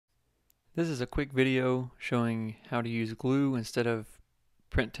This is a quick video showing how to use glue instead of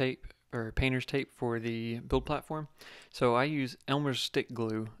print tape or painter's tape for the build platform. So I use Elmer's stick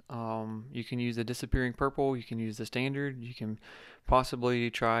glue. You can use the disappearing purple, you can use the standard, you can possibly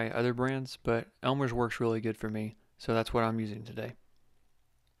try other brands, but Elmer's works really good for me. So that's what I'm using today.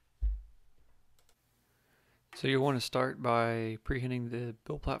 So you'll want to start by preheating the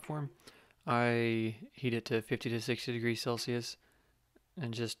build platform. I heat it to 50 to 60 degrees Celsius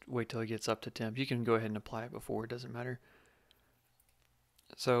and just wait till it gets up to temp. You can go ahead and apply it before, it doesn't matter.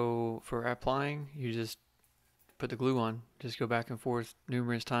 So for applying, you just put the glue on. Just go back and forth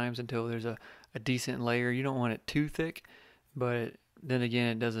numerous times until there's a decent layer. You don't want it too thick, but then again,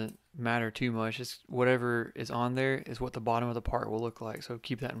 it doesn't matter too much. It's whatever is on there is what the bottom of the part will look like, so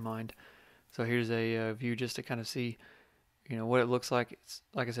keep that in mind. So here's a view just to kind of see, what it looks like. It's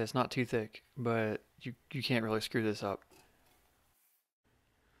like I said, it's not too thick, but you can't really screw this up.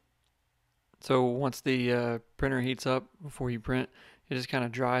 So once the printer heats up before you print, it just kind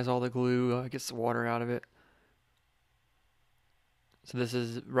of dries all the glue, gets the water out of it. So this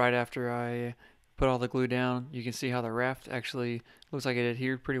is right after I put all the glue down. You can see how the raft actually looks like it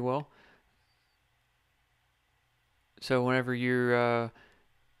adhered pretty well. So whenever you're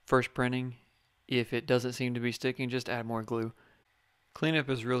first printing, if it doesn't seem to be sticking, just add more glue. Cleanup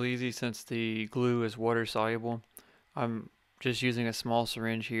is real easy since the glue is water soluble. I'm just using a small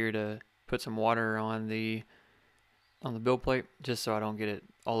syringe here to put some water on the build plate just so I don't get it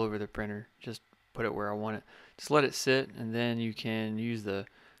all over the printer. Just put it where I want it. Just let it sit, and then you can use the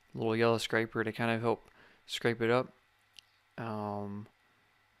little yellow scraper to kind of help scrape it up. And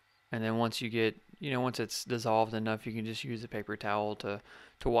then once you get, once it's dissolved enough, you can just use a paper towel to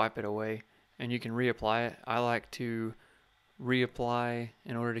wipe it away, and you can reapply it. I like to reapply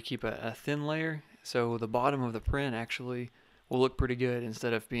in order to keep a thin layer, so the bottom of the print actually will look pretty good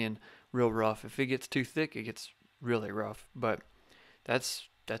instead of being real rough. If it gets too thick, it gets really rough. But that's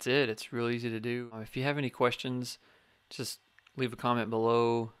it. It's real easy to do. If you have any questions, just leave a comment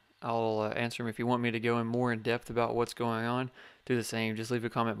below. I'll answer them. If you want me to go in more in depth about what's going on, do the same. Just leave a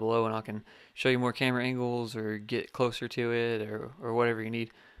comment below and I can show you more camera angles or get closer to it or whatever you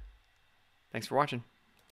need. Thanks for watching.